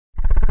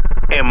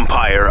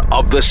Empire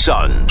of the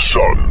Suns.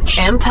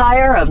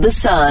 Empire of the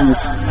Suns.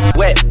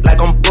 Wet like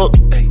I'm booked.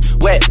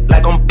 Wet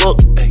like I'm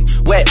booked.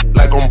 Wet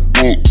like I'm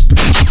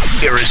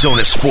booked.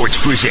 Arizona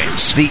Sports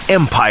presents the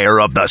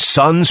Empire of the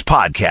Suns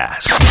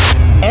podcast.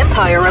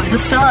 Empire of the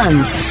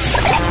Suns.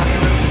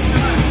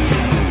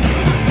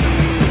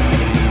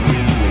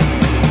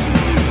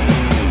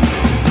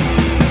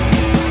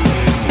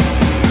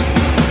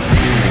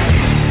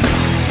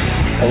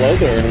 Hello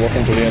there, and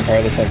welcome to the Empire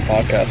of the Suns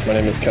podcast. My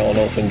name is Kellen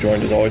Olson,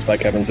 joined as always by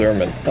Kevin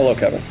Zimmerman. Hello,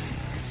 Kevin.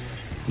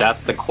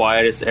 That's the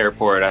quietest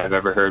airport I've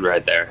ever heard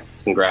right there.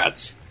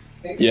 Congrats.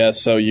 Yeah,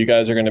 so you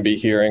guys are going to be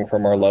hearing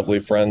from our lovely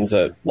friends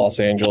at Los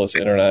Angeles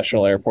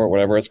International Airport,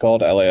 whatever it's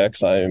called,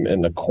 LAX. I'm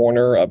in the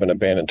corner of an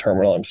abandoned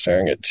terminal. I'm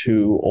staring at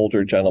two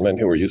older gentlemen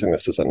who are using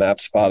this as a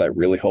nap spot. I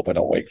really hope I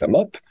don't wake them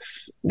up.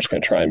 I'm just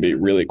going to try and be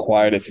really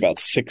quiet. It's about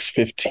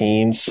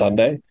 6:15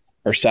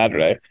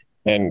 Saturday.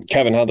 And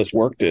Kevin, how this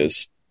worked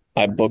is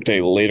I booked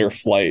a later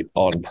flight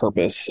on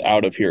purpose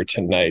out of here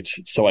tonight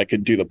so I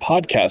could do the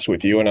podcast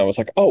with you. And I was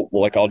like,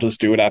 I'll just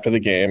do it after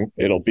the game.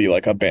 It'll be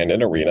like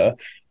abandoned arena.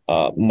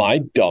 My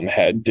dumb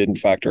head didn't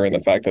factor in the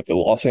fact that the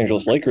Los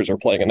Angeles Lakers are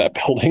playing in that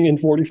building in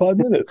 45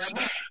 minutes.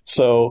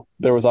 So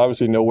there was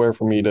obviously nowhere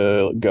for me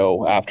to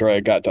go after I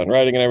got done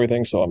writing and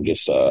everything. So I'm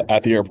just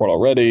at the airport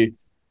already,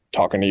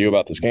 talking to you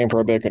about this game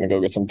for a bit, going to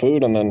go get some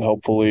food, and then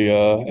hopefully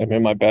I'm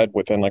in my bed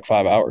within like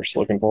 5 hours.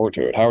 Looking forward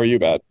to it. How are you,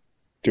 Bat?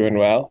 Doing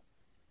well?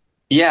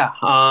 Yeah,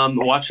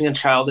 watching a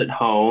child at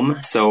home.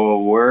 So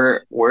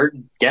we're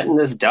getting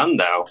this done,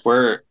 though.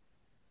 We're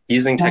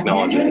using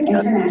technology.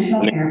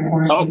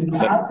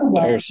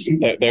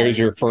 There's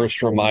your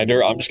first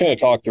reminder. I'm just going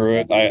to talk through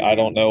it. I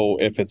don't know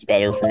if it's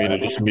better for me to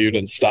just mute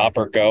and stop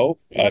or go.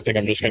 I think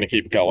I'm just going to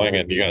keep going,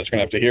 and you guys are going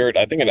to have to hear it.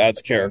 I think it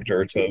adds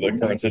character to the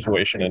current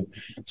situation and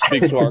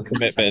speaks to our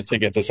commitment to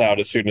get this out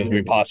as soon as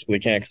we possibly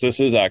can, because this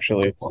is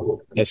actually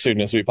as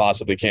soon as we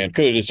possibly can.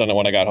 Could have just done it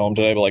when I got home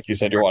today, but like you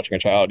said, you're watching a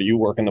child. You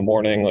work in the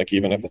morning, like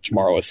even if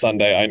tomorrow is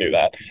Sunday. I knew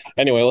that.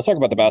 Anyway, let's talk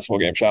about the basketball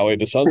game, shall we?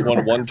 The Suns won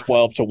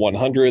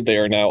 112-100. They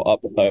are now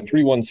up a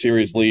 3-1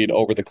 series lead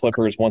over the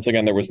Clippers. Once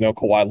again, there was no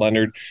Kawhi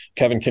Leonard.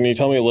 Kevin, can you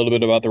tell me a little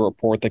bit about the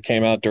report that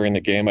came out during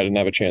the game? I didn't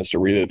have a chance to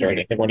read it or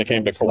anything when it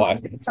came to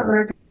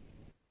Kawhi.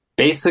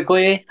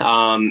 Basically,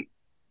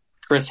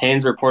 Chris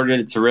Haynes reported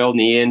it's a real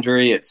knee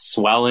injury. It's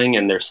swelling,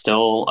 and there's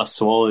still a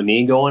swollen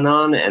knee going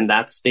on, and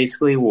that's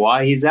basically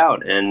why he's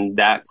out. And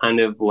that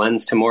kind of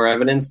lends to more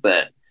evidence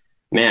that,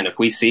 man, if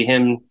we see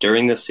him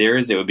during this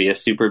series, it would be a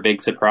super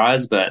big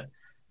surprise, but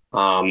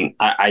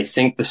I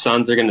think the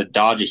Suns are going to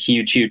dodge a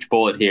huge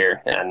bullet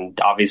here, and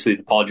obviously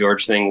the Paul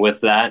George thing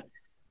with that.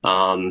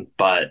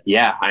 But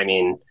yeah, I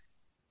mean,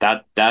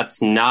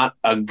 that's not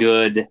a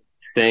good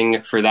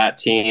thing for that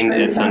team.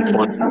 It's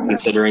unfortunate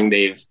considering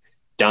they've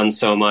done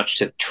so much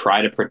to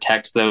try to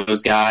protect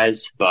those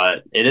guys,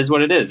 but it is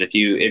what it is. If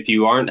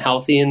you aren't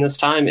healthy in this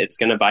time, it's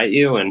going to bite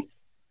you, and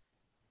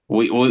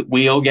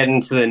we'll get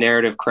into the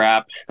narrative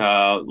crap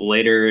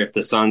later if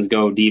the Suns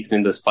go deep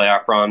into this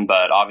playoff run,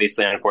 but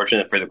obviously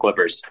unfortunate for the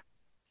Clippers.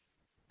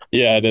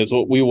 Yeah, it is.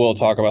 We will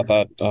talk about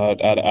that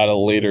at a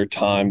later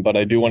time, but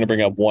I do want to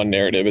bring up one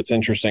narrative. It's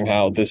interesting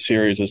how this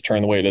series has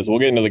turned the way it is. We'll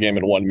get into the game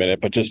in 1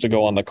 minute, but just to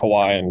go on the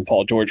Kawhi and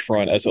Paul George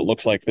front, as it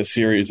looks like this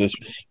series is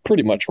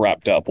pretty much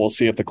wrapped up. We'll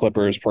see if the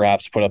Clippers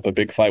perhaps put up a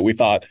big fight. We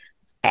thought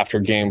after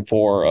game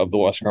 4 of the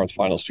Western Conference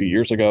Finals 2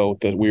 years ago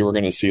that we were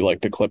going to see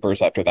like the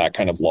Clippers after that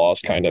kind of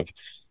loss kind of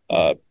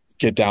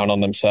get down on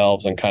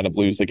themselves and kind of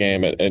lose the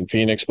game in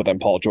Phoenix. But then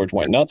Paul George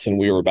went nuts and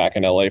we were back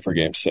in LA for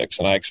game 6.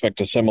 And I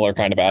expect a similar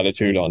kind of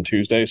attitude on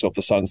Tuesday. So if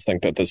the Suns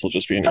think that this will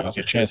just be an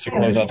easy chance to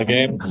close out the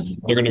game,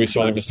 they're going to be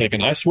sorely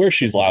mistaken. I swear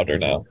she's louder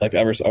now.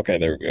 Okay,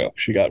 there we go.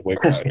 She got way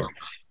quieter.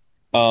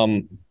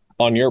 On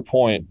your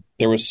point,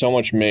 there was so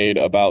much made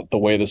about the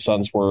way the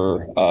Suns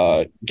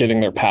were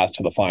getting their path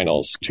to the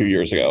finals 2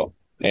 years ago.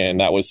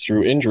 And that was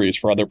through injuries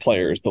for other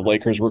players. The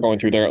Lakers were going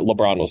through there.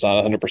 LeBron was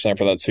not 100%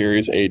 for that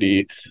series.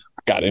 AD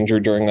got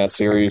injured during that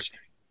series.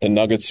 The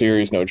Nuggets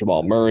series, no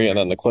Jamal Murray. And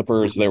then the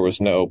Clippers, there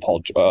was no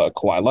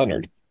Kawhi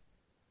Leonard.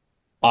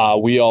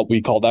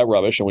 We called that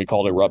rubbish, and we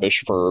called it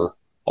rubbish for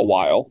a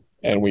while.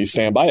 And we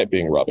stand by it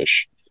being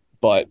rubbish.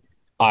 But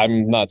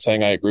I'm not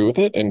saying I agree with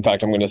it. In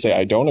fact, I'm going to say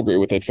I don't agree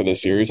with it for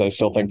this series. I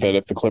still think that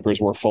if the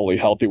Clippers were fully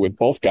healthy with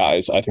both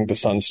guys, I think the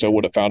Suns still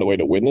would have found a way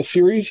to win this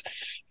series.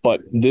 But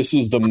this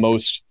is the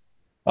most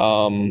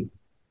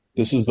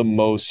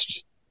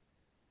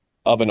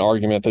of an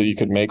argument that you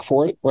could make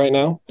for it right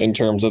now in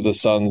terms of the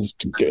Suns,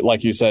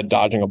 like you said,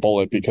 dodging a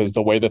bullet, because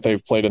the way that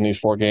they've played in these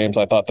 4 games,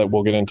 I thought that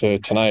we'll get into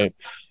tonight.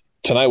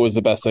 Tonight was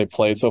the best they've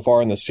played so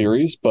far in the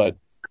series, but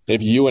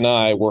if you and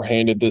I were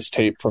handed this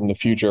tape from the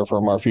future,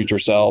 from our future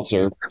selves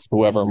or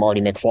whoever, Marty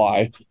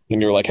McFly,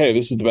 and you're like, hey,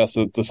 this is the best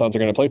that the Suns are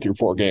going to play through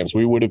 4 games,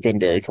 we would have been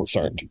very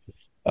concerned.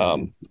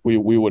 We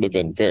would have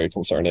been very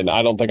concerned. And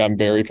I don't think I'm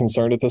very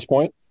concerned at this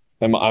point.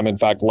 I'm in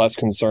fact less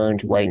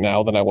concerned right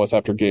now than I was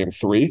after game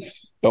 3.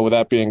 But with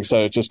that being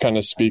said, it just kind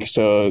of speaks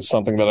to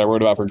something that I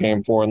wrote about for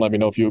game 4, and let me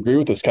know if you agree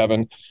with this,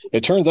 Kevin.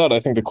 It turns out I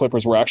think the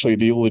Clippers were actually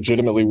the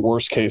legitimately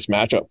worst case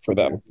matchup for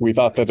them. We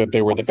thought that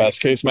they were the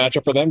best case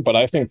matchup for them, but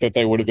I think that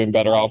they would have been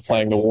better off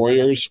playing the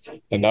Warriors,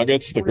 the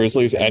Nuggets, the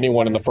Grizzlies,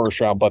 anyone in the first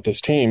round but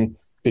this team,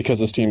 because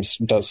this team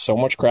does so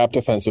much crap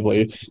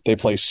defensively. They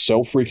play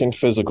so freaking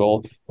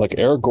physical. Like,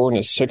 Eric Gordon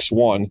is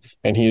 6'1",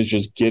 and he is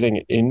just getting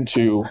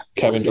into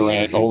Kevin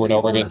Durant over and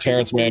over again.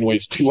 Terrence Mann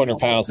weighs 200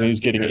 pounds, and he's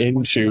getting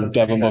into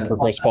Devin Booker,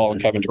 Chris Paul,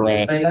 and Kevin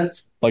Durant.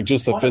 Like,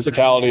 just the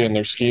physicality and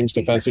their schemes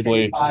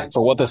defensively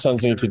for what the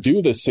Suns need to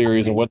do this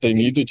series and what they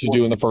needed to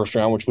do in the first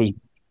round, which was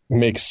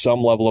make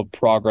some level of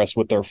progress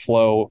with their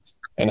flow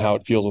and how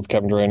it feels with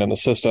Kevin Durant in the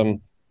system.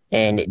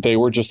 And they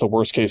were just the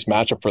worst case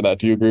matchup for that.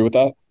 Do you agree with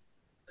that?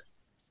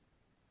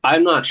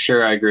 I'm not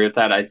sure I agree with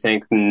that. I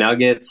think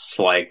Nuggets,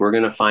 like, we're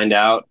going to find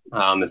out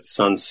if the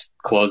Suns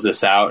close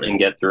this out and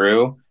get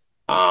through.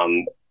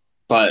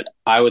 But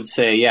I would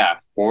say, yeah,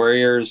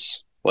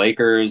 Warriors,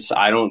 Lakers,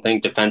 I don't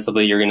think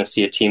defensively you're going to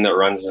see a team that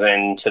runs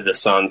into the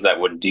Suns that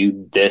would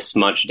do this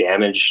much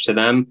damage to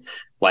them.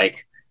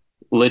 Like,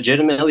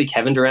 legitimately,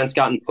 Kevin Durant's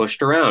gotten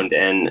pushed around.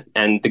 And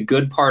the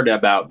good part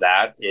about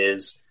that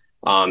is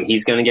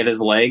he's going to get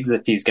his legs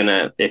if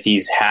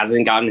he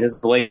hasn't gotten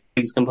his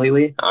legs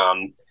completely.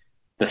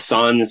 The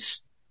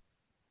Suns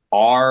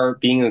are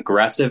being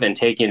aggressive and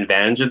taking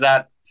advantage of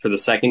that for the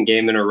second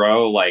game in a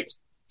row, like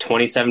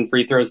 27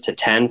 free throws to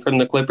 10 from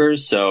the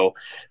Clippers. So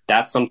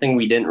that's something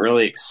we didn't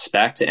really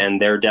expect. And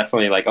they're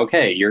definitely like,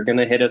 okay, you're going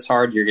to hit us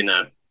hard. You're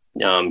going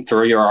to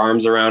throw your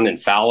arms around and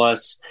foul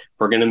us.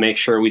 We're going to make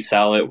sure we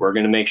sell it. We're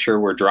going to make sure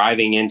we're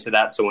driving into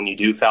that. So when you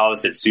do foul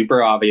us, it's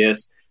super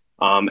obvious.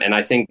 And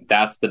I think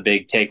that's the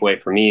big takeaway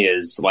for me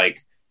is, like,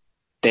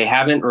 they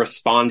haven't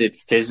responded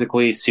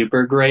physically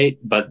super great,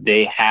 but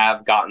they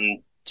have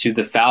gotten to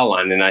the foul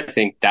line. And I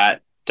think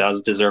that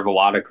does deserve a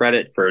lot of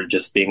credit for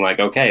just being like,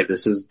 okay,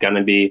 this is going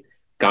to be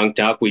gunked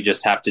up. We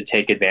just have to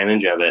take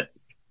advantage of it.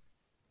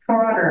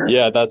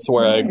 Yeah, that's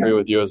where I agree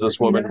with you, as this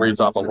woman reads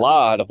off a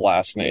lot of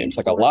last names,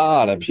 like a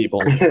lot of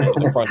people in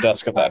the front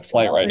desk of that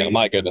flight right now.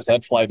 My goodness,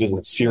 that flight is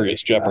in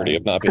serious jeopardy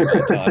of not being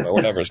on time or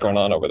whatever's going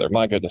on over there.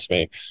 My goodness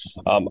me.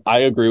 I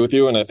agree with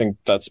you, and I think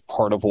that's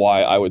part of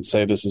why I would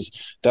say this is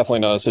definitely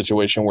not a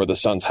situation where the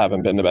Suns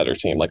haven't been the better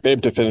team. Like, they've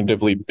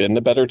definitively been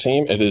the better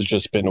team. It has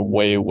just been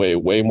way, way,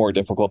 way more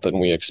difficult than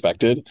we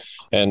expected.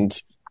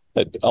 And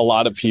a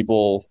lot of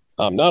people...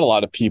 not a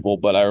lot of people,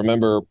 but I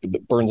remember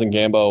Burns and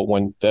Gambo,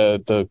 when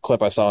the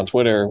clip I saw on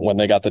Twitter, when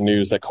they got the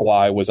news that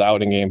Kawhi was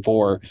out in game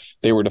 4,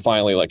 they were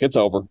defiantly like, it's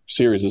over.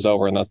 Series is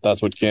over. And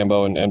that's what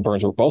Gambo and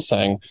Burns were both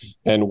saying.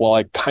 And while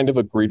I kind of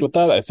agreed with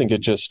that, I think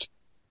it just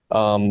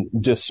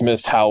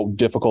dismissed how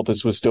difficult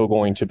this was still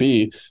going to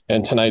be.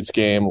 And tonight's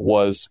game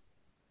was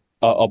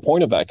a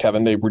point of that,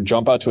 Kevin. They would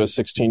jump out to a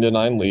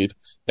 16-9 lead.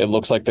 It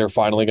looks like they're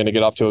finally going to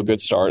get off to a good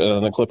start. And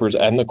then the Clippers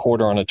end the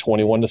quarter on a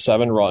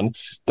 21-7 run.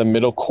 The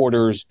middle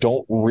quarters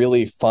don't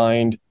really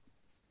find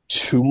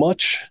too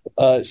much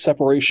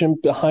separation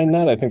behind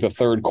that. I think the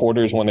third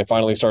quarter is when they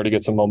finally started to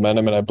get some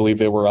momentum, and I believe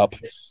they were up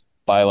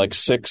by like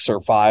 6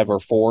 or 5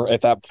 or 4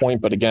 at that point.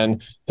 But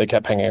again, they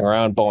kept hanging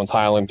around. Bowen's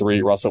Highland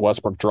 3, Russell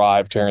Westbrook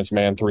drive, Terrence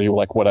Mann 3,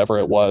 like whatever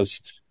it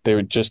was.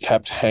 They just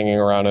kept hanging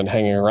around.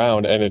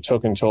 And it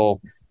took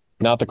until...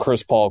 not the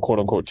Chris Paul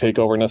quote-unquote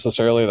takeover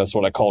necessarily. That's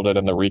what I called it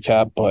in the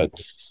recap. But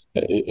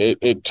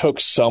it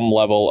took some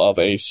level of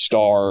a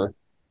star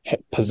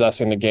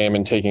possessing the game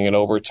and taking it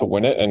over to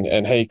win it.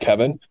 And hey,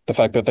 Kevin, the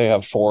fact that they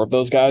have 4 of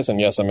those guys, and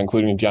yes, I'm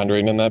including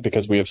DeAndre in that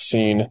because we have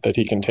seen that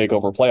he can take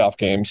over playoff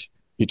games.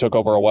 He took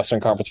over a Western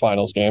Conference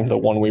Finals game, the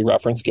one we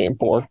referenced, game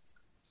 4.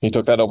 He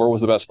took that over,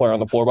 was the best player on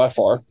the floor by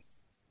far.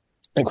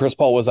 And Chris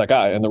Paul was that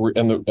guy. And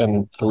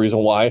the reason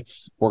why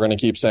we're going to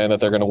keep saying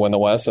that they're going to win the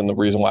West, and the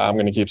reason why I'm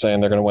going to keep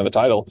saying they're going to win the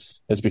title,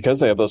 is because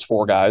they have those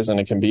 4 guys, and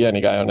it can be any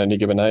guy on any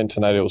given night. And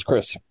tonight it was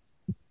Chris.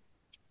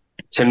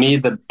 To me,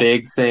 the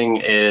big thing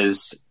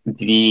is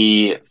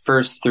the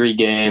first 3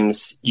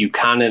 games, you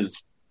kind of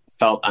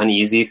felt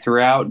uneasy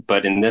throughout.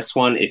 But in this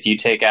one, if you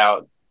take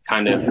out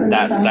kind of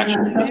that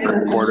section of the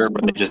third quarter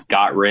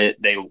where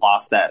they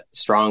lost that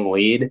strong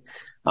lead.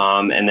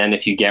 And then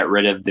if you get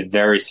rid of the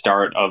very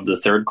start of the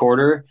third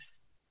quarter,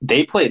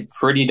 they played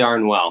pretty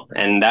darn well.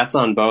 And that's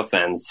on both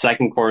ends.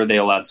 Second quarter, they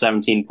allowed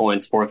 17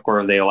 points. Fourth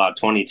quarter, they allowed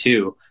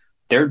 22.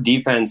 Their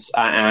defense,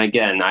 and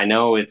again, I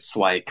know it's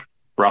like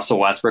Russell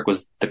Westbrook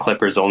was the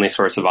Clippers' only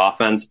source of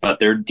offense, but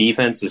their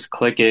defense is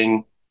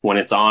clicking. When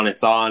it's on,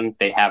 it's on.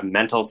 They have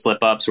mental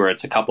slip-ups where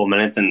it's a couple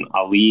minutes and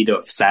a lead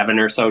of 7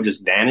 or so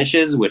just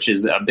vanishes, which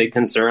is a big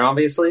concern,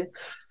 obviously.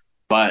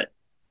 But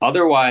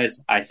otherwise,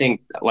 I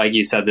think, like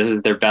you said, this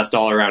is their best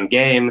all-around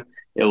game.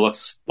 It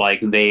looks like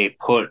they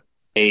put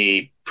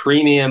a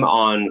premium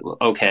on,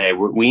 okay,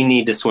 we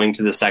need to swing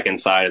to the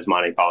second side, as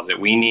Monty calls it.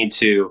 We need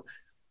to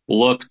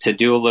look to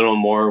do a little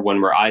more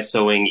when we're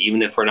ISOing,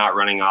 even if we're not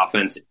running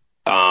offense.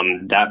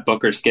 That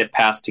Booker skip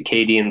pass to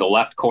KD in the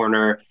left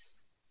corner,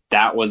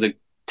 that was a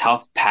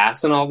tough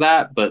pass and all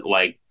that, but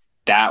like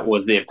that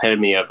was the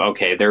epitome of,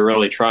 okay, they're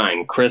really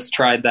trying. Chris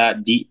tried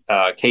that.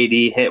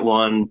 KD hit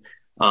one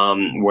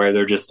where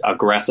they're just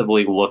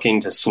aggressively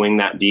looking to swing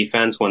that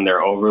defense when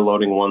they're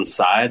overloading one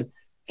side.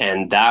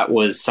 And that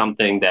was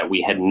something that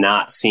we had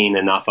not seen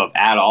enough of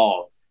at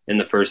all in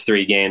the first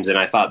 3 games. And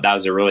I thought that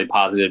was a really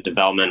positive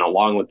development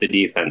along with the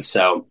defense.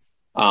 So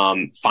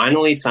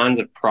finally, signs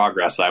of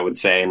progress, I would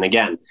say. And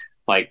again,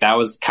 like that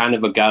was kind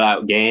of a gut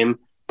out game,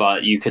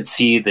 but you could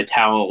see the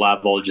talent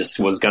level just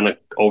was going to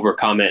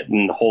overcome it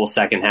in the whole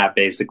second half.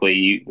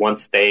 Basically,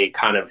 once they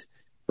kind of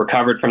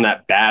recovered from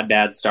that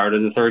bad start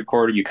of the third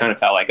quarter, you kind of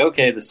felt like,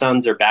 okay, the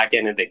Suns are back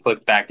in it. They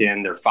clicked back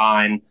in. They're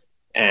fine.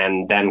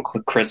 And then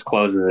Chris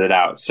closes it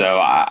out. So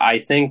I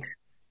think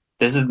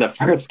this is the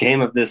first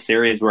game of this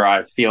series where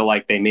I feel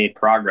like they made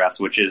progress,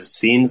 which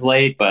seems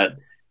late, but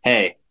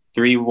hey,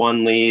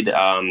 3-1 lead.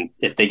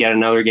 If they get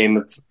another game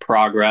of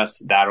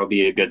progress, that'll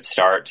be a good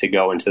start to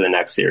go into the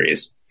next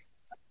series.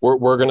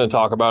 We're going to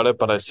talk about it,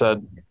 but I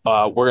said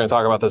we're going to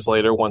talk about this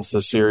later once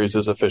the series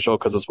is official,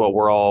 because it's what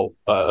we're all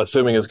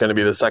assuming is going to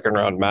be the second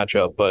round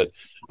matchup. But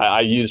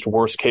I used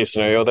worst case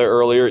scenario there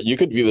earlier. You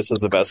could view this as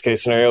the best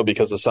case scenario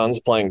because the Suns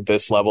playing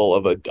this level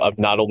of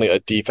not only a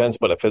defense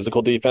but a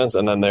physical defense,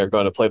 and then they're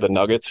going to play the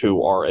Nuggets,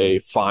 who are a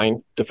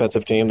fine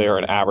defensive team. They are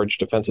an average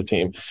defensive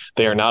team.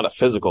 They are not a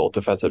physical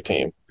defensive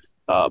team.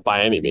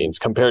 By any means,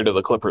 compared to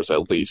the Clippers,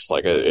 at least.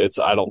 Like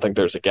I don't think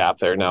there's a gap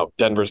there. Now,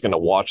 Denver's going to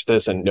watch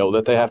this and know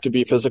that they have to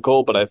be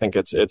physical, but I think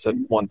it's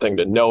one thing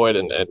to know it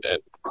and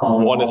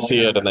want to see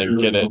it and then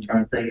get it.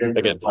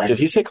 Again, did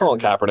he say Colin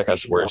Kaepernick? I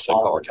swear he said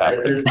Colin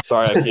Kaepernick.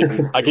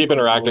 Sorry, I keep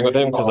interacting with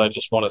him because I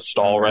just want to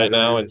stall right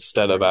now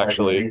instead of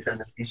actually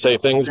say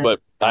things. But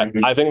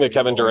I think that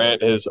Kevin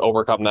Durant has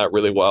overcome that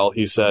really well.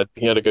 He said,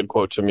 he had a good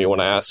quote to me when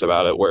I asked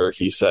about it, where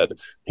he said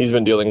he's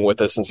been dealing with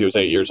this since he was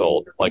 8 years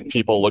old. Like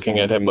people looking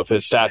at him with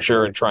his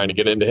stature and trying to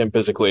get into him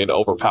physically and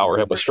overpower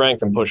him with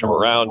strength and push him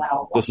around.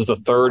 This is the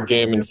third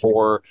game in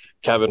 4,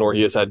 Kevin, where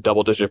he has had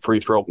double-digit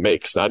free throw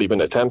makes, not even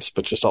attempts,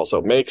 but just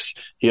also makes.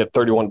 He had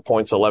 31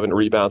 points, 11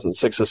 rebounds, and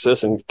 6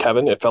 assists. And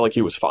Kevin, it felt like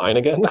he was fine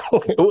again.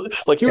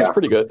 Like he was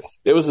pretty good.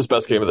 It was his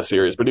best game of the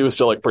series, but he was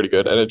still like pretty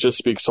good. And it just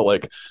speaks to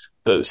like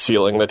the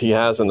ceiling that he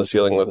has and the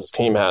ceiling that his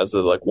team has,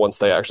 that like once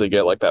they actually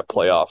get like that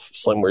playoff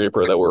Slim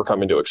Reaper that we're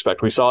coming to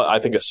expect. We saw, I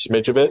think, a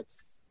smidge of it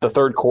the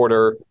third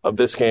quarter of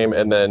this game,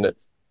 and then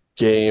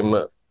game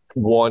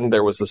 1,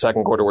 there was the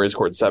second quarter where he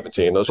scored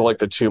 17. Those are like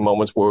the 2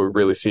 moments where we're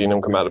really seeing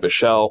him come out of his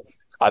shell.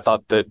 I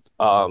thought that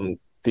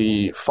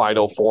the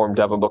final form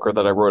Devin Booker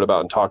that I wrote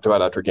about and talked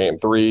about after game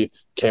 3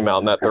 came out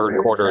in that third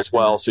quarter as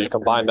well. So you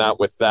combine that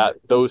with that,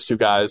 those 2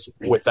 guys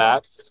with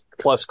that,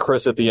 plus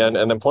Chris at the end,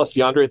 and then plus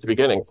DeAndre at the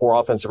beginning, 4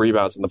 offensive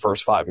rebounds in the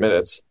first 5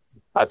 minutes.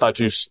 I thought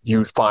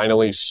you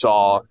finally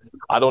saw,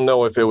 I don't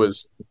know if it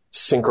was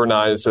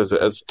synchronized as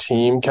a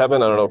team,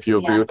 Kevin. I don't know if you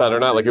agree with that or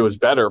not. Like it was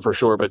better for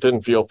sure, but it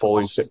didn't feel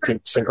fully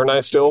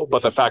synchronized still.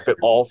 But the fact that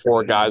all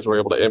 4 guys were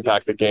able to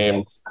impact the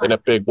game in a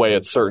big way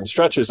at certain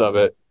stretches of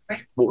it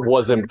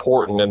was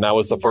important. And that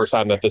was the first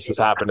time that this has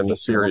happened in the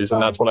series.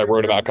 And that's what I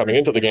wrote about coming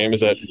into the game,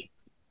 is that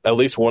at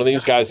least one of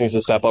these guys needs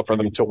to step up for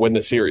them to win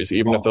the series.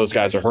 Even if those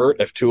guys are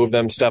hurt, if 2 of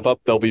them step up,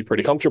 they'll be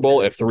pretty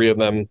comfortable. If 3 of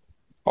them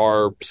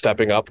are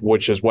stepping up,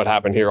 which is what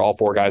happened here, all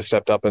 4 guys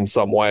stepped up in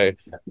some way,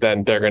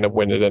 then they're going to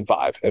win it in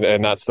 5.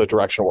 And that's the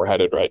direction we're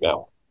headed right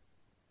now.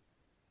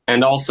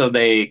 And also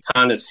they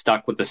kind of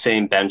stuck with the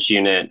same bench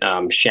unit.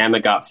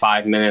 Shamet got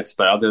 5 minutes,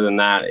 but other than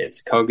that,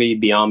 it's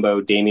Kogi,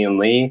 Biyombo, Damian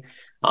Lee.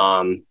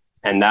 And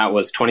that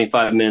was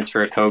 25 minutes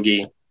for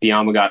Kogi.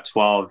 Biyombo got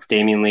 12.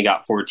 Damian Lee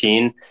got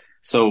 14.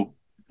 So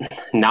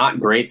not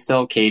great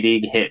still.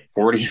 KD hit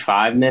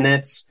 45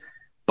 minutes,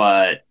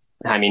 but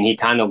I mean, he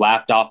kind of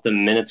laughed off the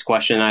minutes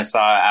question I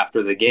saw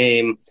after the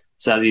game,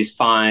 says he's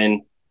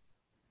fine.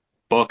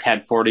 Book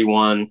had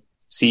 41.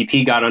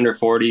 CP got under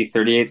 40.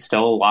 38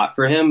 still a lot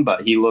for him,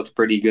 but he looked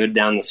pretty good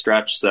down the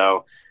stretch.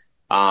 So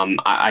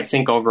I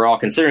think overall,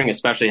 considering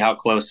especially how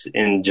close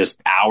in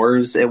just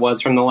hours it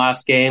was from the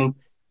last game,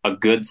 a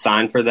good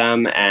sign for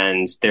them.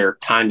 And they're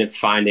kind of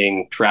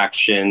finding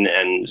traction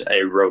and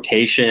a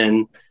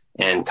rotation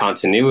and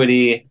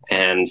continuity.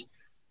 And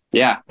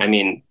yeah, I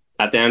mean,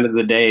 at the end of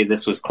the day,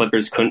 this was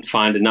Clippers couldn't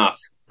find enough.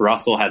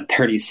 Russell had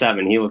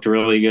 37. He looked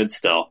really good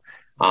still.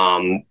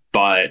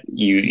 But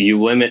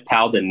you limit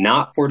Powell to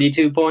not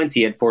 42 points.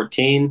 He had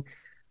 14.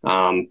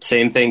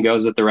 Same thing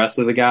goes with the rest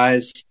of the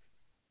guys.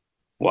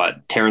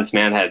 Terrence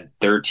Mann had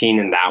 13,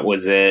 and that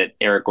was it.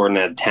 Eric Gordon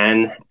had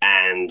 10.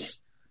 And,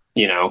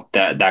 you know,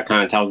 that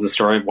kind of tells the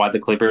story of why the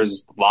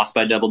Clippers lost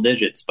by double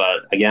digits. But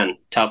again,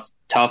 tough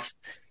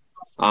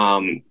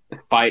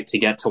fight to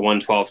get to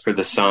 112 for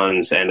the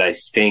Suns. And I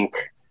think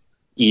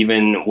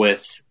even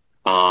with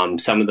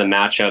some of the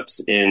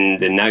matchups in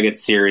the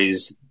Nuggets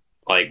series,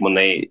 like when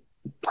they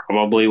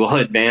probably will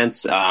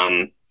advance,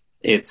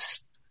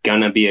 it's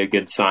going to be a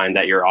good sign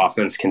that your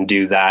offense can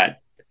do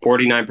that.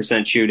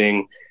 49%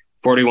 shooting,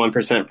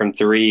 41% from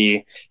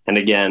 3. And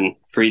again,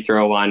 free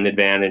throw line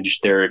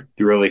advantage. They're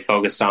really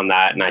focused on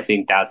that. And I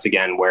think that's,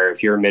 again, where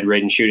if you're a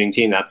mid-range shooting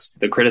team, that's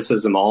the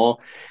criticism all.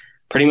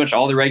 pretty much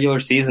all the regular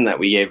season that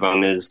we gave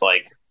them is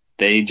like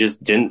they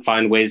just didn't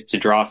find ways to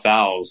draw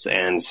fouls.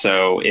 And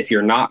so if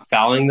you're not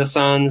fouling the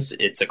Suns,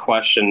 it's a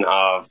question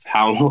of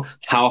how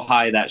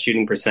high that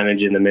shooting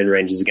percentage in the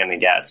mid-range is going to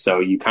get. So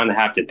you kind of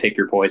have to pick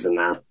your poison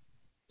there.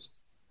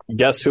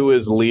 Guess who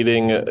is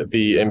leading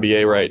the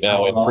NBA right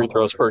now in free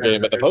throws per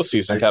game in the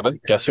postseason,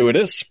 Kevin? Guess who it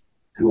is?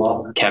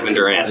 Kevin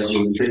Durant.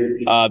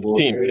 The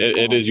team.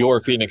 It is your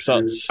Phoenix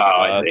Suns.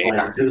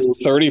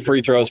 30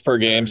 free throws per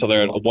game, so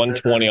they're at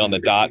 120 on the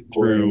dot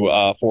through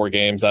 4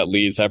 games. That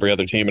leads every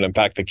other team. And in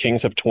fact, the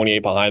Kings have 28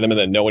 behind them, and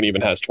then no one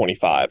even has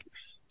 25.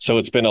 So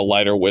it's been a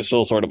lighter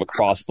whistle sort of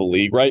across the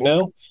league right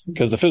now,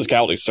 because the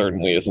physicality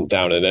certainly isn't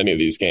down in any of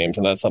these games.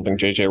 And that's something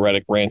JJ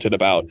Redick ranted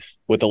about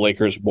with the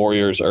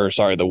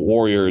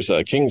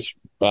Warriors-Kings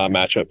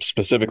matchup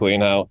specifically,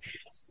 and how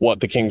what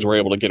the Kings were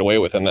able to get away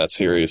with in that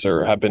series,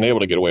 or have been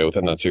able to get away with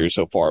in that series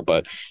so far.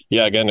 But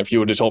yeah, again, if you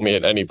would have told me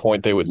at any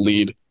point they would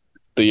lead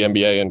the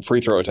NBA in free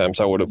throw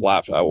attempts, I would have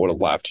laughed. I would have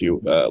laughed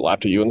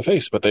at you in the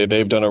face. But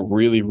they've done a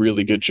really,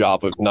 really good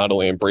job of not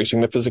only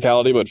embracing the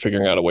physicality, but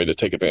figuring out a way to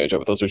take advantage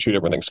of it. Those are two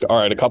different things. All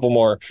right, a couple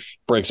more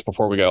breaks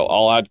before we go.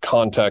 I'll add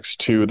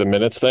context to the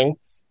minutes thing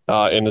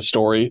in the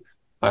story.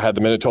 I had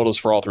the minute totals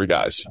for all 3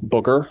 guys.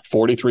 Booker,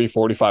 43,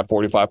 45,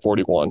 45,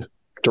 41.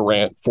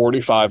 Durant,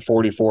 45,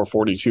 44,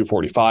 42,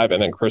 45,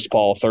 and then Chris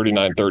Paul,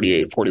 39,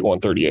 38, 41,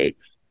 38.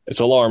 It's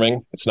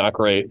alarming. It's not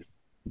great.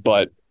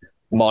 But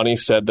Monty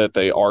said that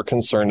they are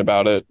concerned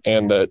about it,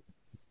 and that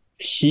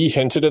he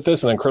hinted at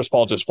this, and then Chris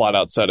Paul just flat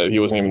out said it. He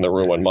wasn't even in the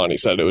room when Monty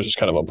said it. It was just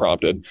kind of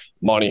unprompted.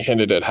 Monty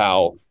hinted at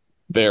how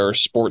their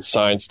sports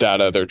science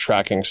data, their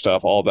tracking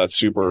stuff, all that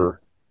super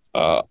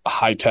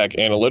high-tech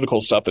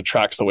analytical stuff that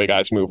tracks the way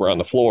guys move around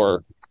the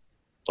floor,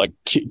 like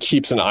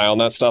keeps an eye on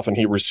that stuff, and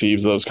he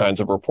receives those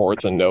kinds of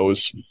reports and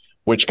knows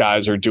which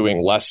guys are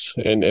doing less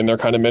in their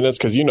kind of minutes.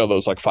 Because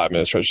those like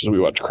 5-minute stretches we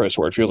watch Chris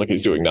where it feels like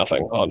he's doing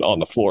nothing on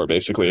the floor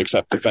basically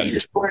except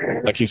defend.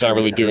 Like he's not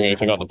really doing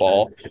anything on the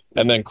ball.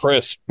 And then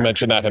Chris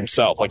mentioned that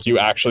himself. Like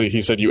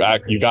he said you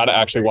got to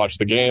actually watch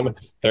the game.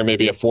 There may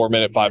be a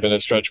 4-minute,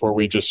 5-minute stretch where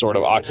we just sort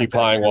of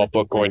occupying while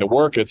Book going to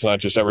work. It's not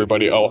just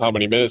everybody, how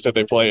many minutes did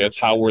they play? It's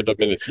how were the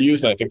minutes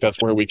used. And I think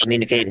that's where we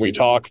communicate and we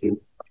talk.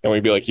 And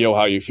we'd be like,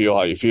 how you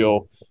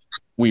feel.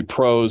 We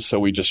pros, so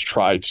we just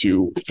try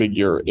to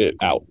figure it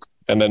out.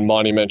 And then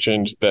Monty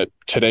mentioned that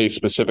today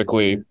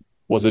specifically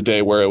was a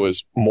day where it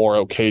was more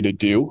okay to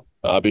do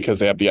because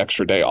they have the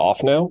extra day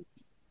off now.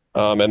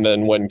 And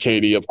then when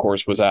Katie, of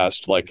course, was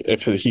asked like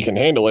if he can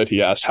handle it,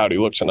 he asked how'd he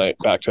look tonight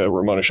back to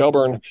Ramona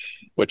Shelburne,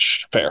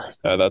 which fair.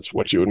 That's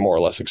what you would more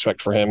or less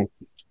expect for him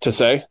to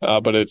say.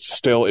 But it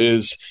still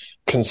is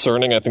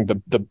concerning. I think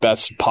the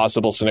best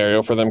possible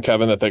scenario for them,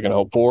 Kevin, that they can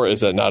hope for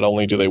is that not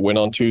only do they win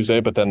on Tuesday,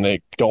 but then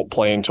they don't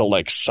play until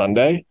like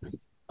Sunday.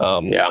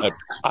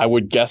 I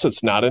would guess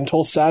it's not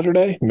until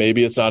Saturday.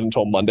 Maybe it's not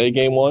until Monday,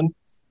 game 1.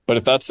 But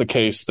if that's the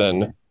case,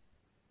 then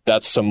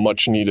that's some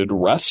much needed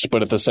rest.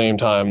 But at the same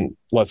time,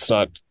 let's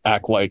not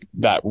act like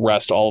that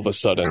rest all of a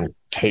sudden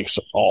takes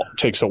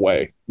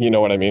away. You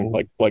know what I mean?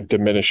 Like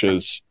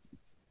diminishes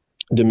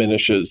the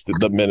minutes,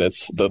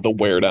 the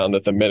wear down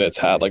that the minutes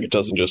had. Like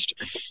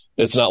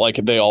it's not like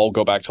they all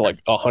go back to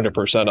like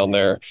 100% on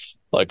their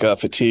like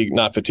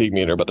not fatigue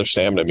meter, but their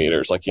stamina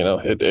meters. Like,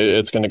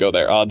 it's going to go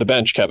there. The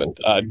bench, Kevin,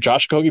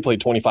 Josh Okogie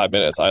played 25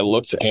 minutes. I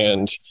looked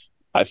and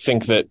I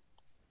think that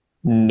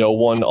no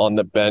one on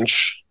the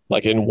bench,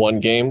 like in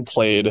one game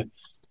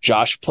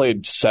Josh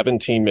played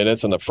 17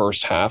 minutes in the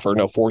first half,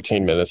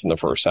 14 minutes in the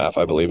first half.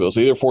 I believe it was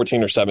either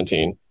 14 or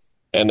 17.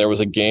 And there was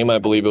a game, I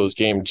believe it was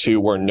game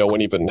 2, where no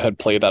one even had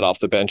played that off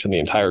the bench in the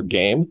entire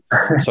game.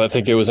 So I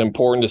think it was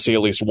important to see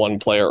at least one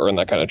player earn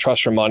that kind of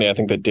trust from Monty. I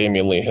think that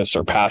Damian Lee has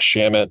surpassed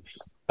Shamet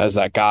as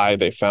that guy.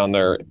 They found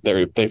their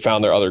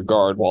other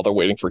guard while they're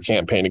waiting for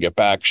Campaign to get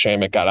back.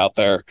 Shamet got out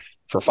there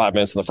for 5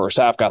 minutes in the first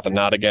half, got the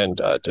nod again,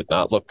 did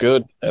not look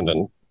good. And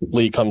then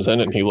Lee comes in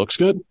and he looks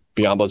good.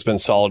 Biombo's been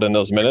solid in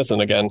those minutes.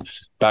 And again,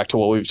 back to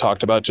what we've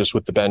talked about, just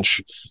with the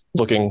bench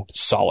looking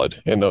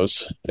solid in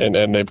those.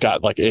 And they've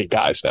got like 8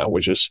 guys now,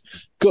 which is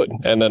good.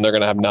 And then they're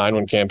going to have 9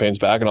 when Campaign's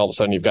back. And all of a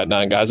sudden you've got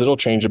 9 guys. It'll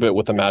change a bit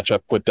with the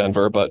matchup with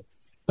Denver, but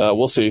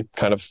we'll see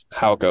kind of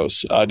how it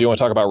goes. Do you want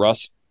to talk about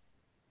Russ?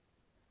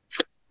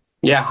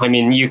 Yeah, I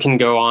mean, you can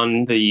go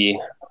on the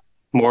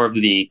more of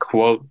the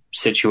quote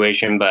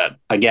situation, but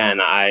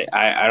again,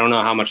 I don't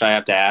know how much I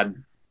have to add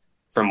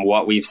from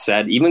what we've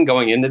said, even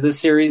going into this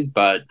series,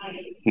 but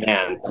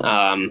man,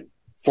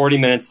 40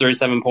 minutes,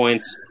 37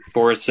 points,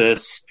 4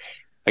 assists,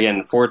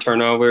 again, 4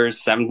 turnovers,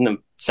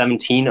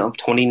 17 of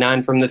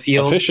 29 from the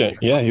field. Efficient.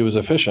 Yeah, he was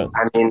efficient.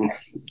 I mean,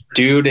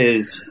 dude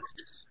is,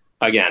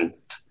 again,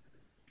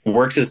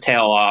 works his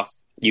tail off.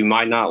 You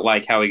might not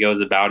like how he goes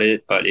about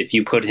it, but if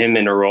you put him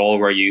in a role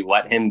where you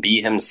let him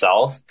be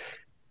himself,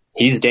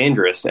 he's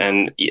dangerous.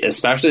 And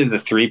especially the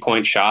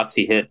 3-point shots,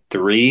 he hit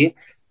 3.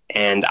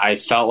 And I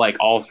felt like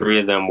all 3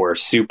 of them were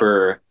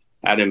super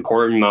at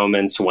important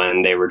moments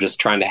when they were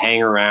just trying to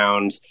hang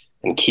around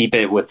and keep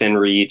it within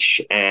reach.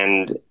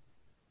 And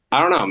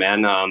I don't know,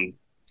 man,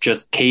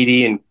 just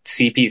KD and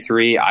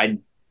CP3,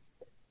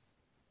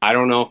 I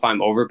don't know if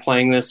I'm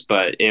overplaying this,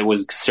 but it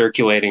was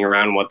circulating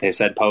around what they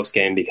said post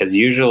game, because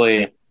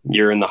usually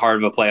you're in the heart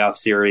of a playoff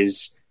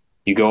series,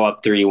 you go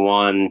up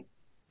 3-1,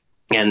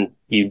 and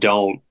you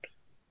don't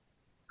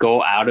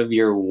go out of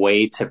your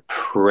way to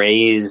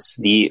praise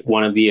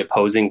one of the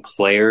opposing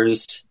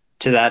players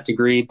to that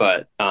degree.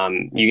 But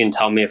you can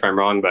tell me if I'm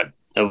wrong, but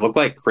it looked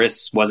like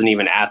Chris wasn't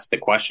even asked the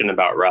question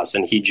about Russ,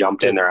 and he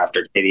jumped in there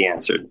after Katie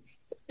answered.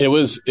 It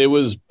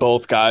was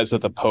both guys at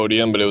the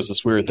podium, but it was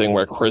this weird thing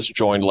where Chris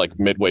joined like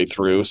midway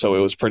through, so it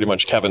was pretty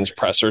much Kevin's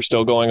presser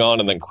still going on,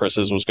 and then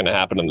Chris's was going to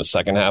happen in the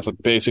second half,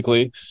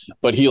 basically.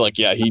 But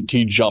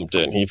he jumped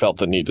in. He felt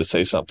the need to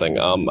say something.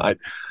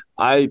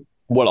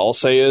 What I'll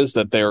say is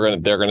that they're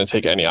gonna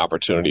take any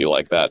opportunity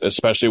like that,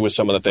 especially with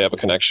someone that they have a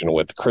connection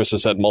with. Chris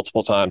has said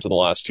multiple times in the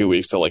last 2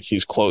 weeks that like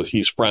he's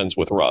friends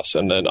with Russ,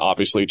 and then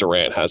obviously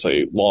Durant has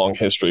a long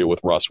history with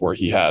Russ where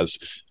he has,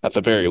 at the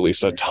very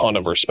least, a ton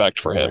of respect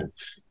for him,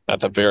 at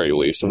the very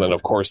least. And then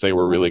of course they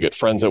were really good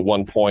friends at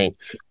one point.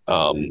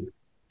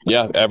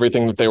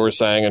 Everything that they were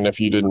saying, and if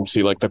you didn't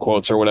see like the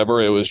quotes or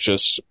whatever, it was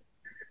just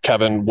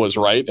Kevin was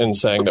right in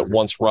saying that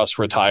once Russ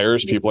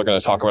retires, people are going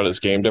to talk about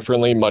his game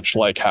differently, much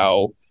like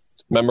how.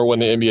 Remember when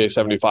the NBA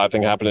 75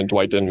 thing happened and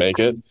Dwight didn't make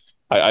it?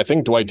 I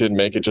think Dwight didn't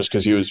make it just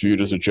because he was viewed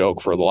as a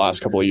joke for the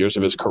last couple of years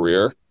of his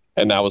career.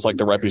 And that was like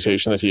the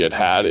reputation that he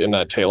had in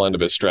that tail end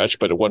of his stretch.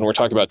 But when we're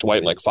talking about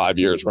Dwight in like 5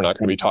 years, we're not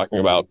going to be talking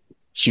about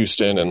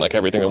Houston and like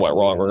everything that went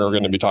wrong. We're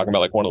going to be talking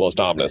about like one of those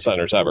dominant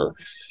centers ever.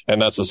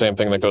 And that's the same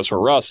thing that goes for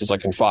Russ. Is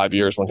like in 5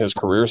 years when his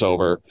career's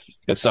over,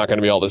 it's not going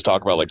to be all this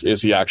talk about like,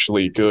 is he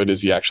actually good?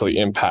 Is he actually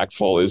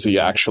impactful? Is he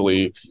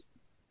actually...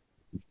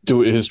 do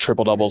his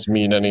triple doubles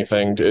mean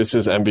anything? Is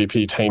his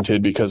MVP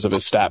tainted because of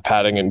his stat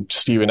padding and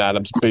Steven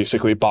Adams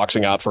basically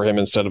boxing out for him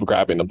instead of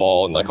grabbing the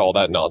ball and like all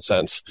that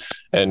nonsense?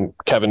 And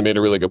Kevin made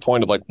a really good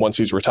point of like, once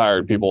he's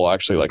retired, people will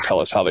actually like tell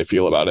us how they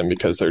feel about him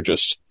because they're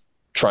just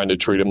trying to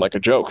treat him like a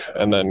joke.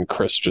 And then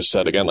Chris just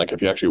said again, like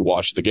if you actually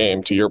watch the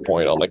game, to your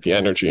point on like the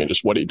energy and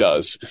just what he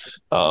does,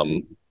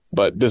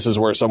 but this is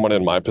where someone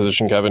in my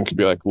position, Kevin, could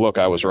be like, look,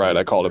 I was right.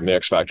 I called him the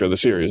X factor of the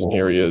series. And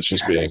here he is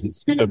just being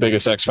the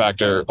biggest X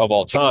factor of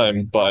all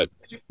time. But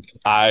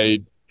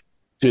I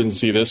didn't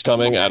see this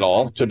coming at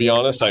all, to be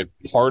honest.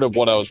 Part of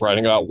what I was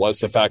writing about was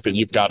the fact that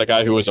you've got a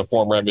guy who is a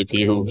former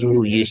MVP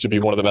who used to be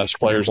one of the best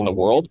players in the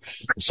world.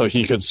 So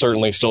he could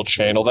certainly still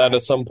channel that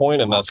at some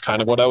point. And that's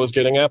kind of what I was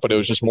getting at. But it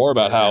was just more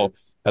about how,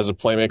 as a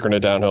playmaker and a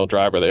downhill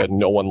driver, they had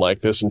no one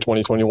like this in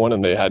 2021,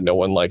 and they had no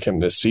one like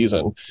him this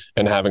season.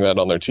 And having that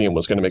on their team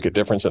was going to make a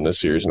difference in this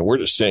series. And we're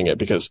just seeing it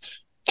because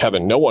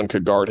Kevin, no one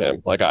could guard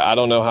him. Like, I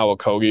don't know how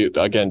Okogie,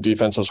 again,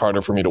 defense was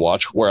harder for me to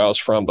watch where I was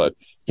from, but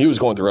he was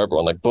going through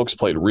everyone. Like, Books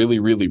played really,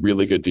 really,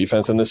 really good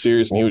defense in this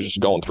series, and he was just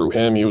going through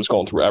him. He was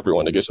going through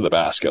everyone to get to the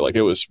basket. Like,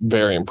 it was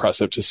very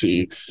impressive to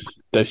see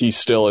that he's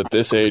still at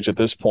this age, at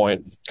this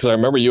point. Because I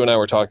remember you and I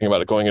were talking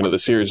about it going into the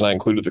series, and I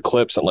included the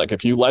clips, and, like,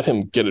 if you let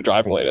him get a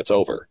driving lane, it's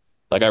over.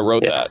 Like, I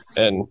wrote that,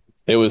 and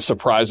it was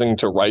surprising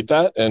to write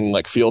that and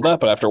like feel that.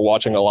 But after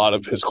watching a lot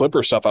of his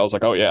Clipper stuff, I was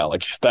like, oh yeah,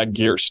 like that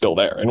gear's still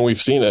there. And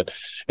we've seen it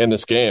in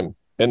this game,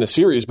 in the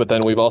series, but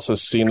then we've also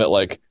seen that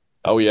like,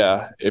 oh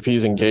yeah, if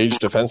he's engaged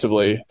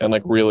defensively and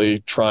like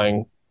really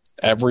trying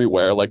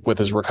everywhere, like with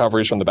his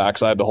recoveries from the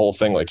backside, the whole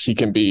thing, like he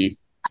can be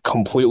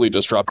completely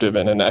disruptive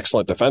and an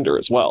excellent defender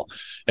as well.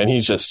 And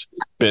he's just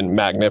been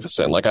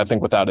magnificent. Like, I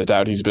think without a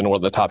doubt, he's been one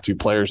of the top two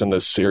players in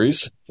this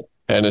series.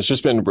 And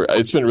it's been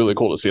really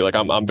cool to see. Like,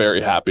 I'm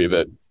very happy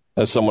that,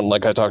 as someone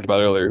like I talked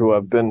about earlier, who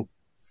I've been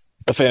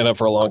a fan of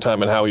for a long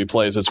time and how he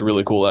plays, it's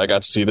really cool that I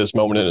got to see this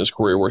moment in his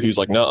career where he's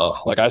like, nah,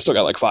 like I still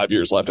got like 5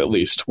 years left at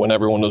least, when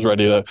everyone was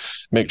ready to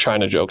make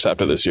China jokes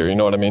after this year. You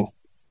know what I mean?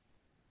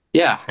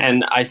 Yeah.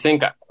 And I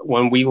think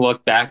when we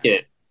look back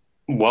at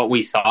what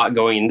we thought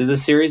going into the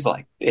series,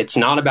 like, it's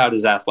not about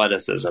his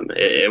athleticism.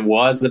 It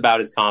was about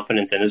his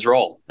confidence in his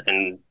role.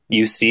 And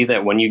you see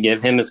that when you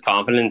give him his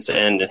confidence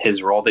and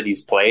his role that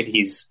he's played,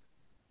 he's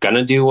going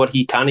to do what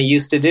he kind of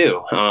used to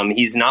do.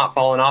 He's not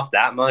fallen off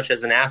that much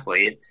as an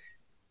athlete.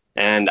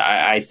 And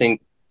I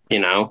think,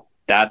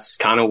 that's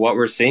kind of what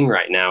we're seeing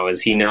right now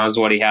is he knows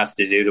what he has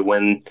to do to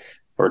win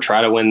or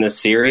try to win this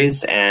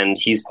series. And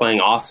he's playing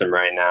awesome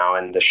right now.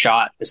 And the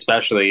shot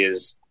especially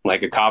is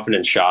like a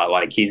confidence shot.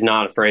 Like, he's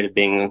not afraid of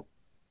being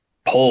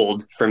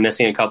pulled for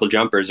missing a couple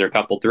jumpers or a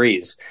couple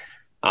threes.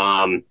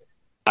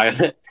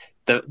 The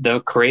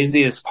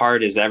craziest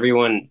part is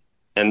everyone,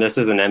 and this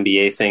is an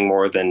NBA thing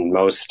more than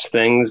most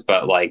things,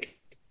 but like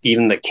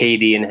even the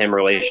KD and him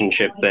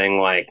relationship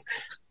thing, like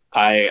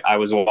I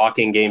was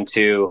walking game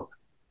 2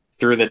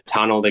 through the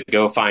tunnel to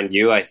go find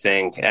you, I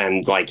think.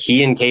 And like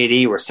he and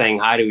KD were saying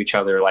hi to each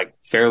other like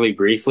fairly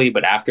briefly,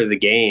 but after the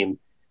game,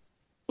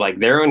 like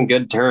they're on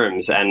good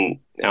terms. And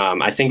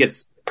I think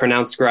it's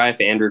pronounced Greif,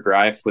 Andrew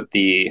Greif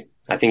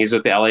I think he's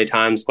with the LA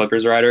Times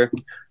Clippers writer.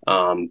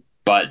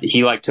 But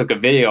he like took a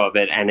video of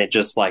it and it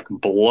just like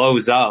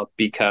blows up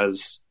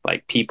because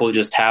like people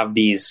just have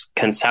these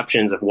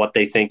conceptions of what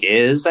they think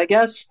is, I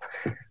guess.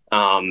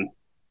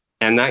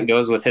 And that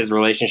goes with his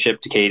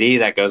relationship to KD.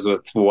 That goes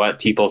with what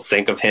people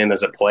think of him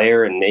as a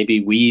player. And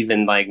maybe we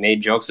even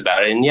made jokes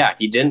about it. And yeah,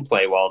 he didn't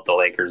play well at the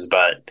Lakers.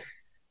 But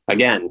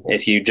again,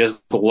 if you just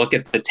look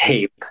at the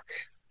tape,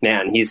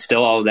 man, he's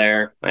still all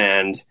there.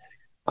 And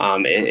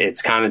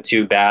it's kind of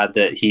too bad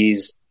that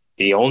he's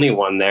the only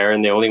one there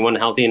and the only one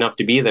healthy enough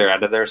to be there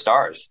out of their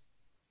stars.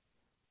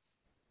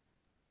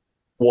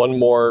 One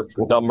more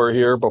number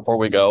here before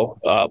we go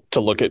to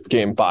look at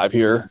Game 5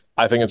 here.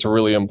 I think it's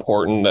really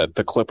important that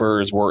the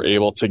Clippers were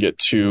able to get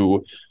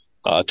to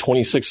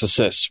 26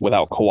 assists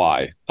without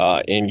Kawhi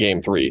in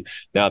Game 3.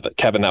 Now,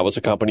 Kevin, that was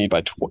accompanied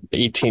by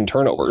 18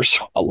 turnovers,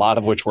 a lot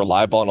of which were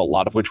live ball and a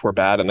lot of which were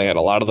bad, and they had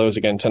a lot of those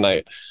again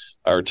today.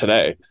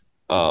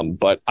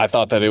 But I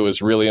thought that it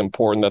was really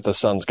important that the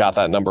Suns got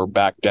that number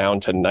back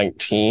down to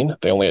 19.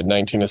 They only had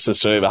 19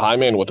 assists today. The high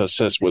man with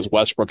assists was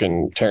Westbrook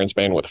and Terrence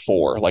Mann with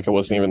 4. It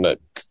wasn't even that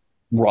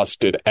Russ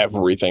did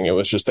everything. It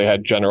was just they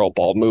had general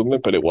ball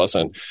movement, but it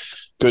wasn't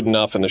good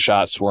enough and the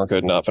shots weren't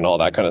good enough and all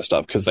that kind of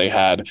stuff because they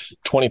had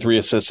 23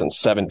 assists and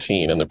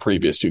 17 in the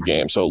previous 2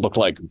 games. So it looked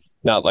like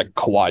not like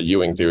Kawhi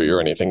Ewing theory or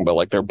anything,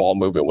 but their ball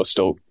movement was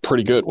still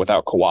pretty good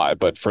without Kawhi.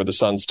 But for the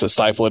Suns to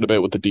stifle it a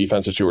bit with the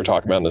defense that you were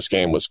talking about in this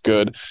game was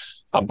good.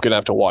 I'm going to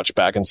have to watch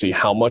back and see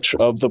how much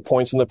of the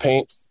points in the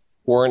paint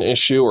were an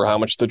issue or how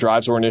much the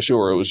drives were an issue,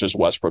 or it was just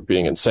Westbrook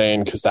being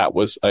insane, because that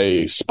was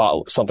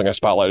something I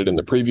spotlighted in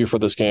the preview for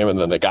this game, and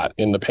then they got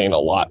in the paint a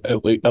lot.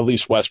 At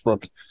least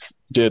Westbrook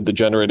did. The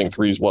generating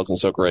threes wasn't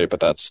so great, but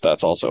that's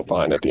also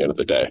fine at the end of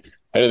the day.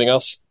 Anything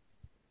else?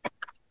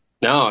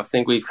 No, I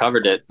think we've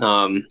covered it.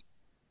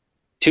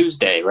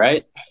 Tuesday,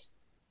 right?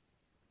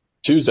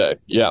 Tuesday,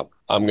 yeah.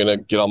 I'm going to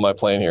get on my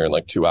plane here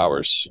in 2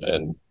 hours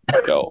and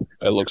go.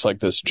 It looks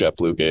like this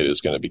JetBlue gate is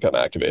going to become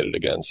activated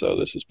again, so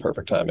this is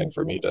perfect timing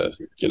for me to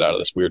get out of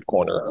this weird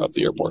corner of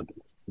the airport.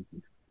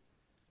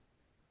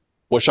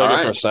 What should I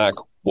get for a snack?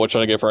 What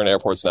should I get for an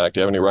airport snack? Do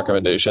you have any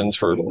recommendations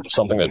for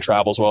something that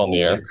travels well in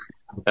the air?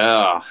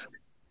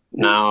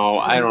 No,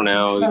 I don't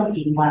know.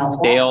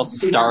 Stale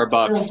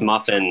Starbucks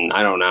muffin.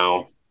 I don't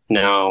know.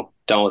 No,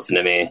 don't listen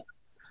to me.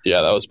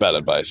 Yeah, that was bad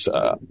advice.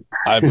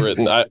 I've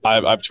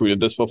tweeted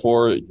this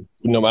before.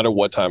 No matter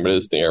what time it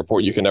is in the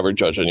airport, you can never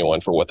judge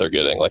anyone for what they're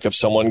getting. If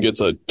someone gets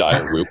a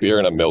diet root beer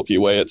and a Milky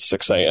Way at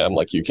 6 a.m.,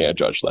 you can't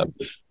judge them.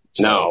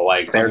 So, no,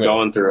 they're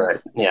going through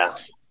it. Yeah.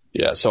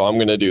 Yeah, so I'm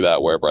going to do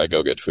that wherever I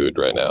go get food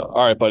right now.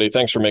 All right, buddy,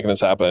 thanks for making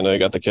this happen. I know you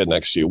got the kid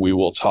next to you. We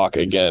will talk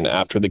again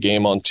after the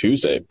game on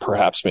Tuesday,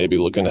 perhaps maybe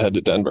looking ahead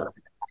to Denver.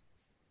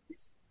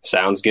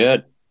 Sounds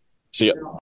good. See ya.